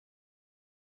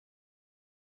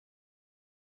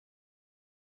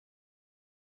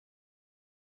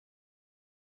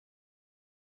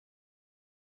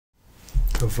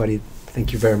So Farid,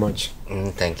 thank you very much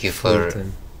Thank you for your for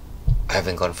time.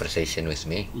 having conversation with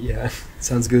me. Yeah,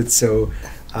 sounds good. So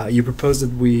you proposed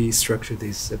that we structure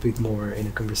this a bit more in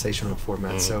a conversational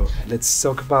format. Mm, So let's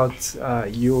talk about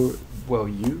you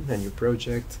and your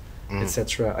project, mm,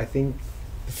 etc. I think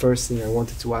the first thing I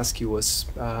wanted to ask you was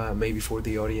maybe for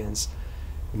the audience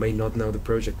who may not know the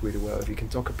project really well, if you can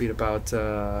talk a bit about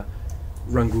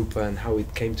Rangupa and how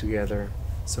it came together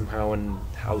somehow and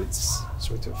how it's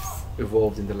sort of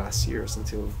evolved in the last years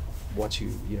until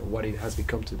what it has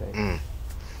become today. mm.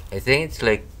 I think it's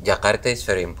like Jakarta is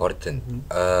very important. Mhm.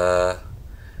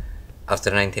 After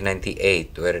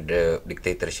 1998, where the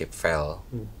dictatorship fell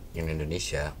Mm. in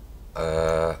Indonesia,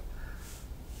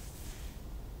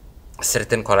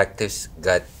 certain collectives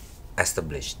got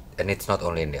established, and it's not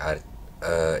only in the art.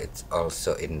 It's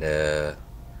also in the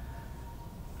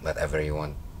whatever you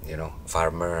want,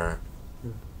 farmer,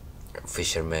 Mm.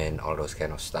 fishermen, all those kind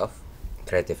of stuff,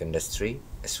 creative industry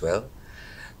as well.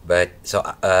 But so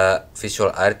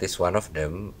visual art is one of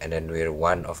them, and then we're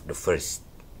one of the first.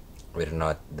 We're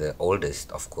not the oldest,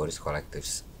 of course.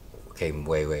 Collectives came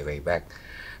way, way, way back,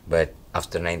 but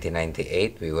after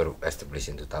 1998, we were established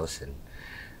in 2000.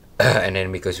 And then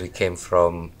because we came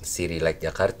from a city like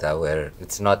Jakarta, where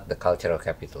it's not the cultural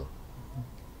capital,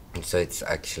 so it's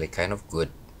actually kind of good.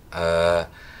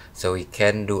 So we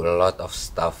can do a lot of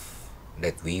stuff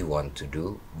that we want to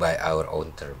do by our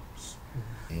own terms.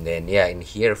 And then yeah, in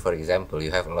here, for example,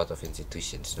 you have a lot of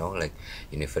institutions, no? Like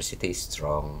university is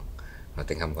strong.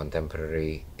 Nottingham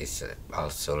Contemporary is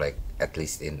also like at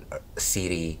least in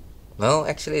city. No,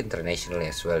 actually internationally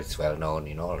as well. It's well known,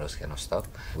 all those kind of stuff.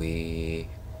 We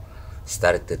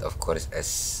started, of course,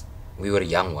 as we were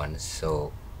young ones,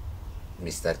 so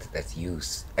we started as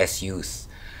youth,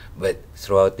 but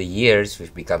throughout the years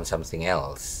we've become something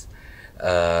else.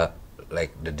 Uh,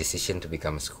 like the decision to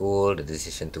become a school, the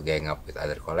decision to gang up with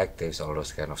other collectives, all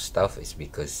those kind of stuff is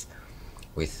because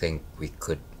we think we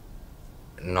could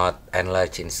not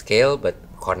enlarge in scale but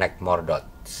connect more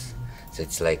dots. So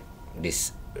it's like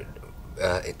this.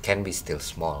 It can be still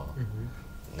small,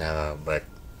 but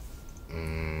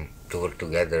to work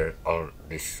together all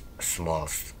these small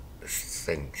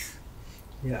things.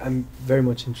 Yeah, I'm very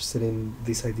much interested in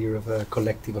this idea of a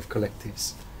collective of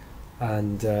collectives,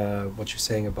 and what you're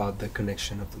saying about the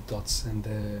connection of the dots and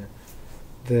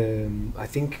the. I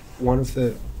think one of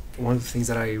the things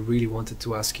that I really wanted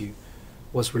to ask you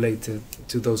was related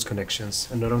to those connections,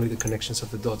 and not only the connections of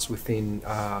the dots within,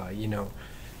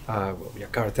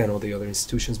 Jakarta and all the other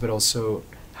institutions, but also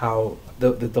how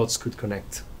the dots could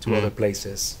connect to other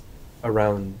places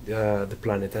around the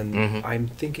planet. And Mhm. I'm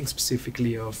thinking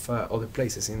specifically of other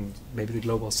places in maybe the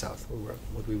global south, or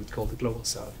what we would call the global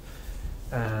south.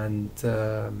 And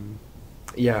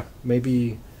yeah,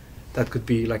 maybe that could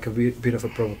be like a bit of a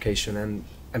provocation. And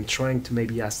I'm trying to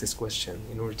maybe ask this question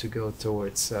in order to go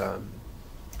towards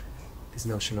this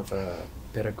notion of a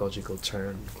pedagogical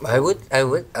turn. I would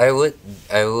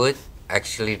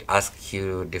actually ask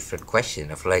you a different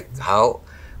question of like how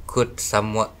could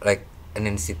someone like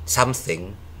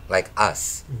something like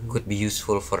us could be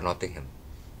useful for Nottingham?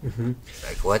 Hmm.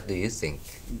 Like what do you think?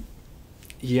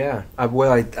 Yeah,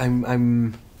 well,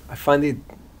 I find it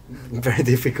very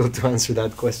difficult to answer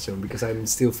that question because I'm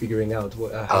still figuring out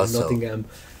how Also. Nottingham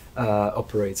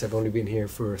operates. I've only been here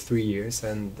for 3 years,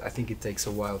 and I think it takes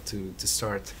a while to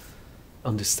start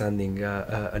understanding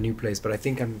a new place. But I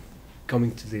think I'm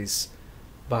coming to this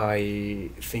by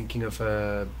thinking of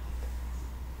a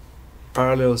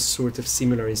parallel sort of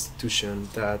similar institution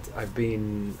that I've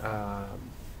been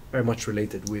very much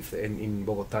related with in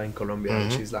Bogota, in Colombia,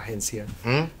 which Mhm. is La Agencia,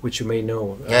 Hmm? which you may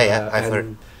know. Yeah, I've and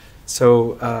heard.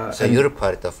 So, So and you're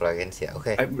part of La Agencia,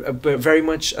 okay? but very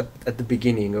much at the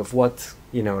beginning of what,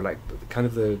 like kind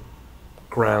of the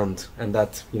ground and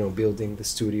that, building the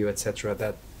studio, etc.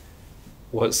 That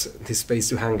was the space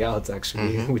to hang out,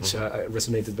 actually, Mhm, which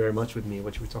resonated very much with me.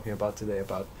 What you were talking about today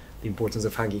about the importance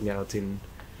of hanging out in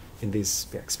these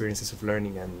experiences of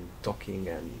learning and talking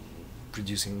and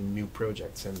producing new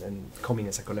projects and coming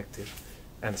as a collective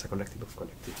and as a collective of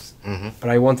collectives. Mhm. But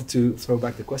I wanted to throw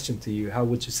back the question to you: how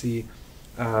would you see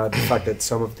the fact that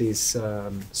some of these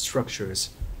structures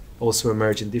also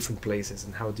emerge in different places,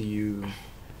 and how do you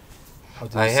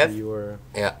I have- see your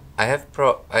Yeah, I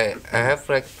have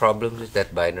like problems with that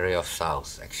binary of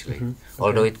South actually. Mhm,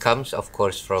 Although okay. it comes, of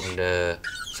course, from the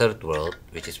third world,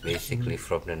 which is basically Mhm.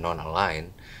 from the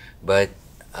non-aligned, but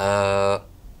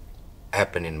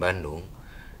happen in Bandung,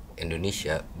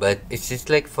 Indonesia. But it's just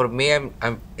like for me,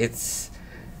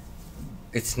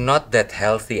 it's not that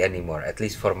healthy anymore. At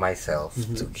least for myself,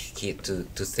 Mhm.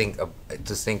 to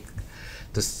think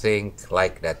to think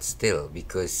like that still,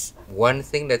 because one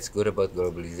thing that's good about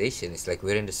globalization is like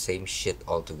we're in the same shit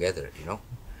all together, you know.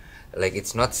 Like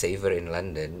it's not safer in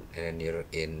London and you're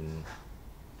in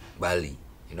Bali,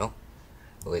 you know,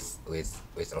 with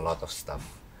a lot of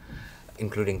stuff,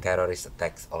 including terrorist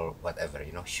attacks or whatever,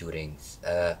 you know, shootings.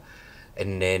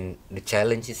 And then the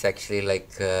challenge is actually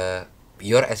like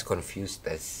you're as confused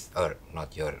as, or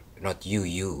not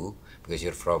you, because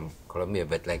you're from Colombia,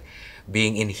 but like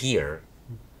being in here,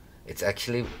 it's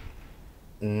actually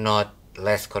not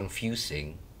less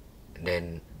confusing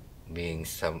than being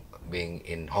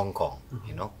in Hong Kong,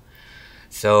 you know.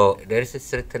 So there is a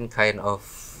certain kind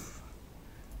of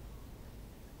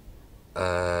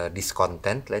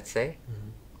discontent, let's say,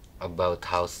 about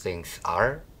how things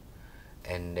are,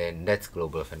 and then that's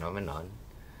global phenomenon.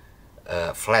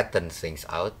 Flatten things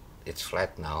out. It's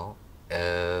flat now,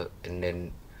 and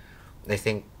then I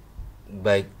think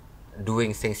by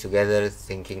doing things together,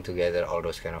 thinking together, all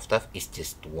those kind of stuff is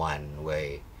just one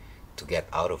way to get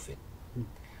out of it.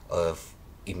 Of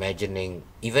imagining,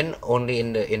 even only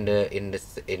in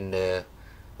the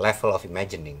level of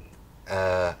imagining,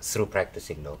 through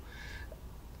practicing though,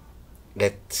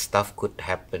 that stuff could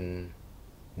happen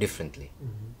differently.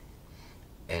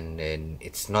 And then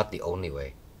it's not the only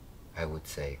way, I would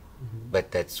say,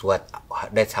 but that's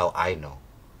how I know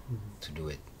to do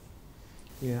it.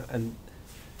 Yeah, and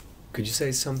could you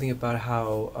say something about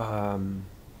how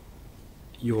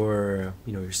your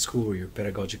your school, your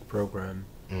pedagogic program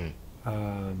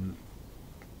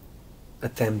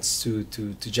attempts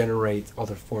to generate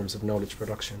other forms of knowledge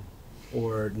production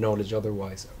or knowledge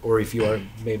otherwise, or if you are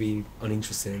maybe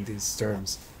uninterested in these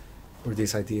terms or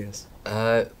these ideas?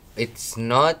 It's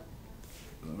not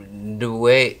the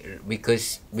way,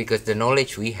 because the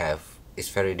knowledge we have is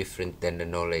very different than the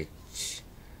knowledge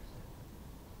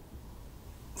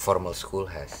formal school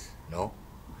has. No,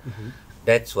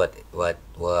 that's what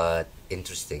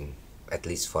interesting, at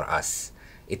least for us.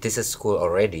 It is a school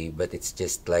already, but it's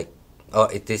just like, oh,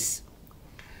 it is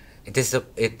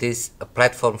a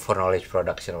platform for knowledge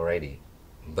production already,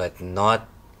 but not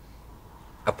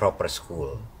a proper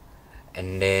school.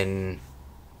 And then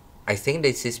I think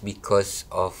this is because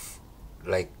of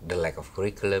like the lack of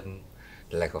curriculum,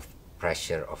 the lack of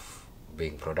pressure of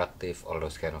being productive, all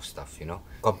those kind of stuff, you know.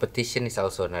 Competition is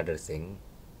also another thing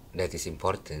that is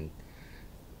important,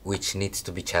 which needs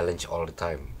to be challenged all the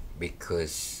time,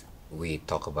 because we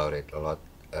talk about it a lot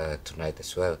tonight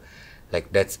as well.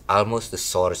 Like that's almost the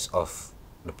source of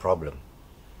the problem,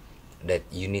 that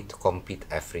you need to compete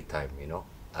every time, you know,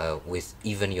 with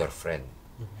even your friend.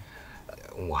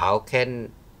 How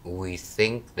can we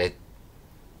think that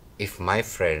if my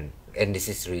friend, and this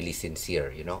is really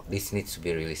sincere, you know, this needs to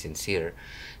be really sincere,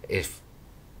 if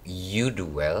you do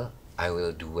well, I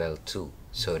will do well too.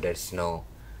 So there's no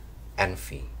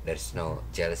envy, there's no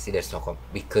jealousy, there's no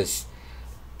because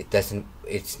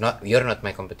it's not, you're not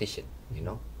my competition, you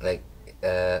know. Like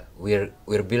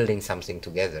we're building something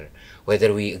together,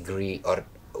 whether we agree or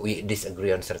we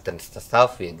disagree on certain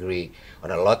stuff, we agree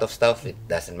on a lot of stuff, it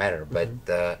doesn't matter. But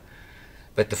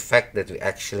the fact that we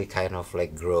actually kind of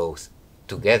like grow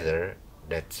together,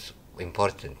 that's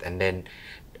important. And then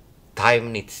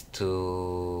time needs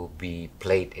to be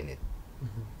played in it.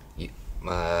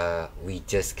 We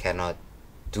just cannot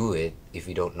do it if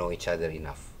we don't know each other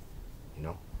enough, you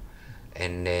know.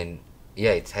 And then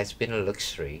yeah, it has been a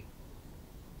luxury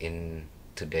in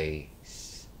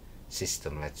today's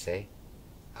system, let's say.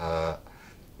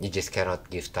 You just cannot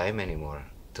give time anymore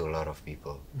to a lot of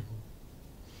people.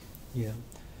 Yeah,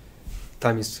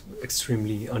 time is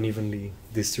extremely unevenly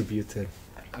distributed.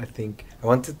 I think I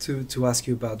wanted to ask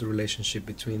you about the relationship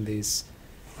between this,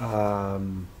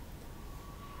 the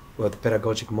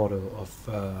pedagogic model of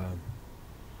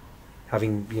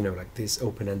having like this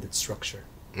open-ended structure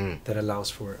that allows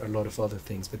for a lot of other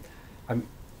things. But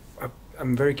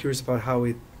I'm very curious about how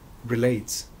it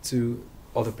relates to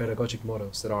other pedagogic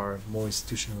models that are more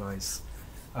institutionalized,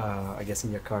 I guess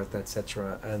in Jakarta,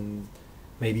 etc. And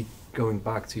maybe going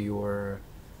back to your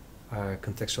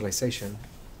contextualization,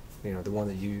 the one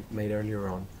that you made earlier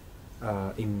on,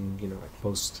 in like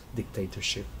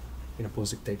post-dictatorship, in a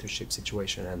post-dictatorship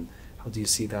situation, and how do you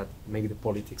see that, maybe the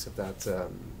politics of that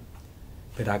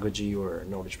pedagogy or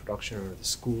knowledge production or the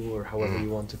school or however you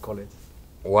want to call it?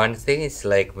 One thing is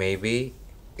like maybe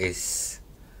is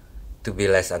to be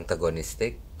less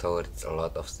antagonistic towards a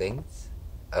lot of things,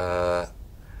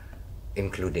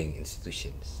 including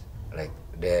institutions. Like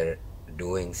they're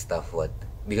doing stuff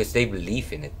because they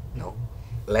believe in it. No,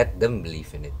 let them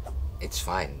believe in it. It's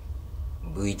fine.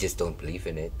 We just don't believe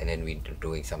in it, and then we're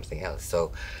doing something else.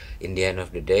 So, in the end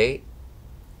of the day,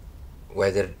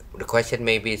 whether the question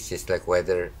maybe is just like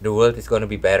whether the world is going to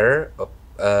be better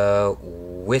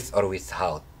with or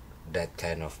without that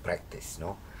kind of practice,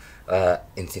 no,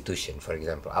 institution, for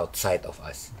example, outside of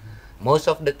us. Most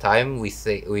of the time we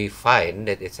find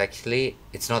that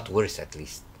it's not worse, at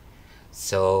least.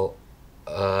 So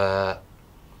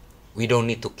we don't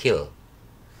need to kill,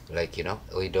 like,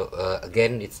 we don't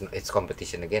again, it's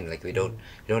competition again, like we don't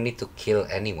need to kill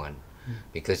anyone,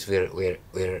 because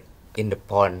we're in the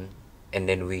pond, and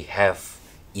then we have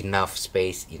enough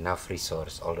space, enough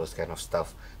resource, all those kind of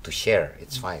stuff to share.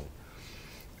 It's fine.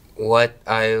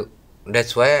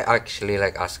 That's why I actually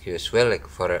like ask you as well, like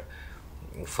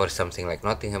for something like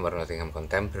Nottingham or Nottingham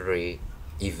Contemporary,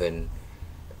 even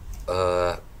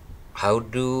how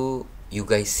do you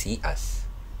guys see us?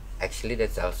 Actually,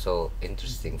 that's also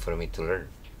interesting for me to learn,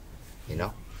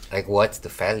 like what's the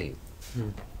value?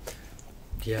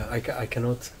 Yeah, I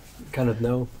cannot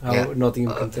know how Yeah.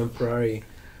 Nottingham Contemporary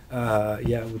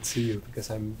would see you, because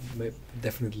I'm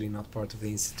definitely not part of the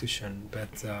institution,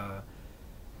 but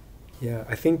yeah,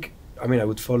 I mean I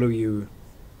would follow you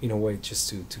in a way, just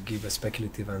to give a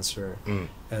speculative answer,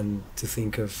 and to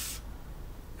think of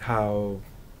how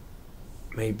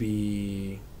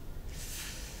maybe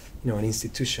an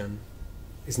institution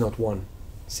is not one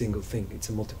single thing, it's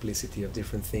a multiplicity of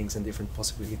different things and different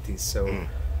possibilities. So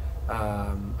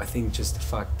I think just the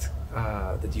fact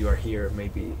that you are here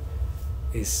maybe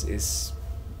is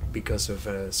because of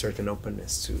a certain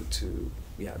openness to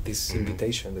this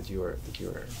invitation that you are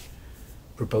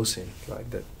proposing, like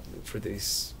that, for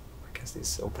this, I guess,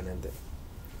 this open-ended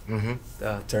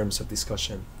terms of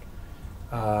discussion.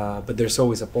 But there's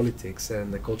always a politics,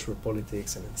 and a cultural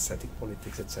politics and aesthetic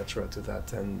politics, etc. to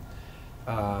that. And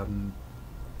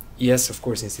yes, of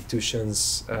course,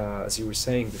 institutions, as you were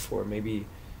saying before, maybe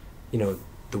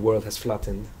the world has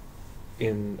flattened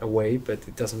in a way, but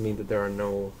it doesn't mean that there are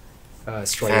no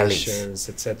striations,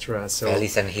 etc. So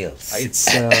Valleys and hills. it's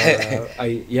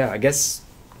I guess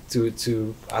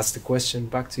to ask the question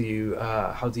back to you,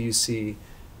 how do you see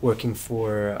working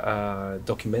for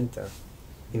Documenta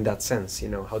in that sense?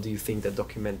 How do you think that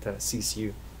Documenta sees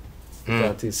you?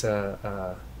 That is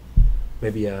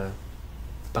maybe a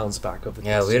bounce back of the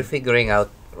Yeah, question. we're figuring out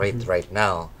right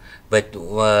now. But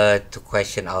to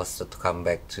question also, to come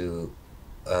back to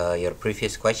your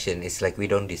previous question, is like we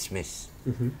don't dismiss,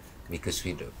 because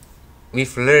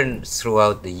we've learned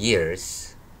throughout the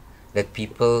years that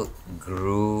people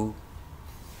grew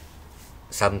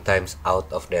sometimes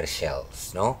out of their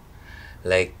shells, no?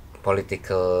 Like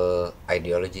political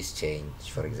ideologies change,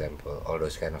 for example, all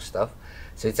those kind of stuff.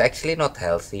 So it's actually not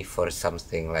healthy for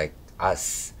something like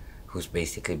us, who's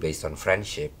basically based on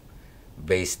friendship,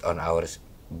 based our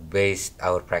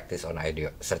practice on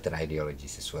certain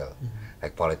ideologies as well,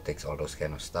 like politics, all those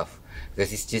kind of stuff,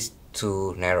 because it's just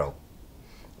too narrow.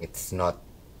 It's not.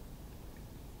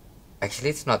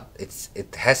 Actually, it's not.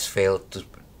 It has failed to,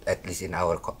 at least in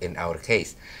our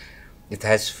case, it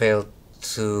has failed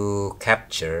to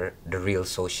capture the real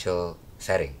social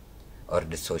setting or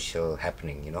the social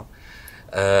happening.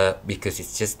 Because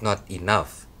it's just not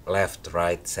enough. Left,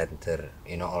 right, center.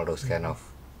 All those kind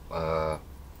of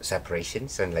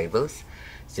separations and labels.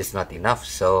 It's just not enough.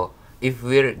 So if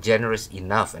we're generous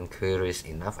enough and curious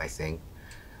enough, I think,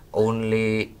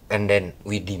 and then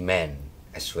we demand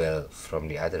as well from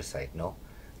the other side, no,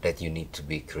 that you need to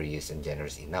be curious and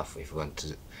generous enough if you want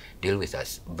to deal with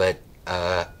us, but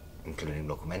including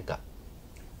Documenta,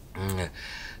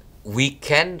 we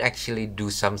can actually do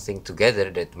something together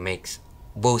that makes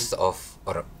both of,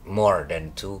 or more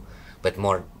than two, but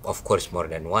more, of course, more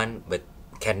than one, but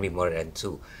can be more than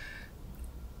two,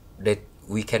 that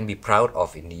we can be proud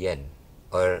of in the end.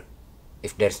 Or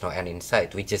if there's no end in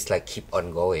sight, we just like keep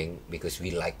on going because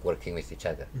we like working with each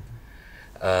other.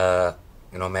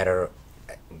 No matter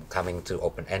coming to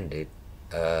open-ended,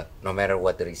 no matter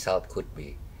what the result could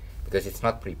be, because it's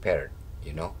not prepared,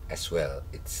 as well.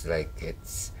 It's like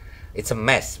it's a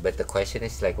mess, but the question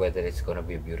is like whether it's gonna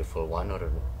be a beautiful one or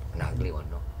an ugly one,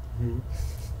 no?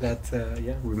 That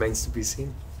remains to be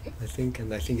seen, I think,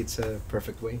 and I think it's a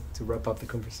perfect way to wrap up the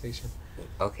conversation.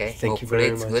 Okay, Thank you hopefully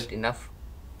very it's much. good enough.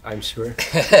 I'm sure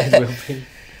it will be.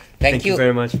 Thank you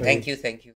very much, Farid. Thank you.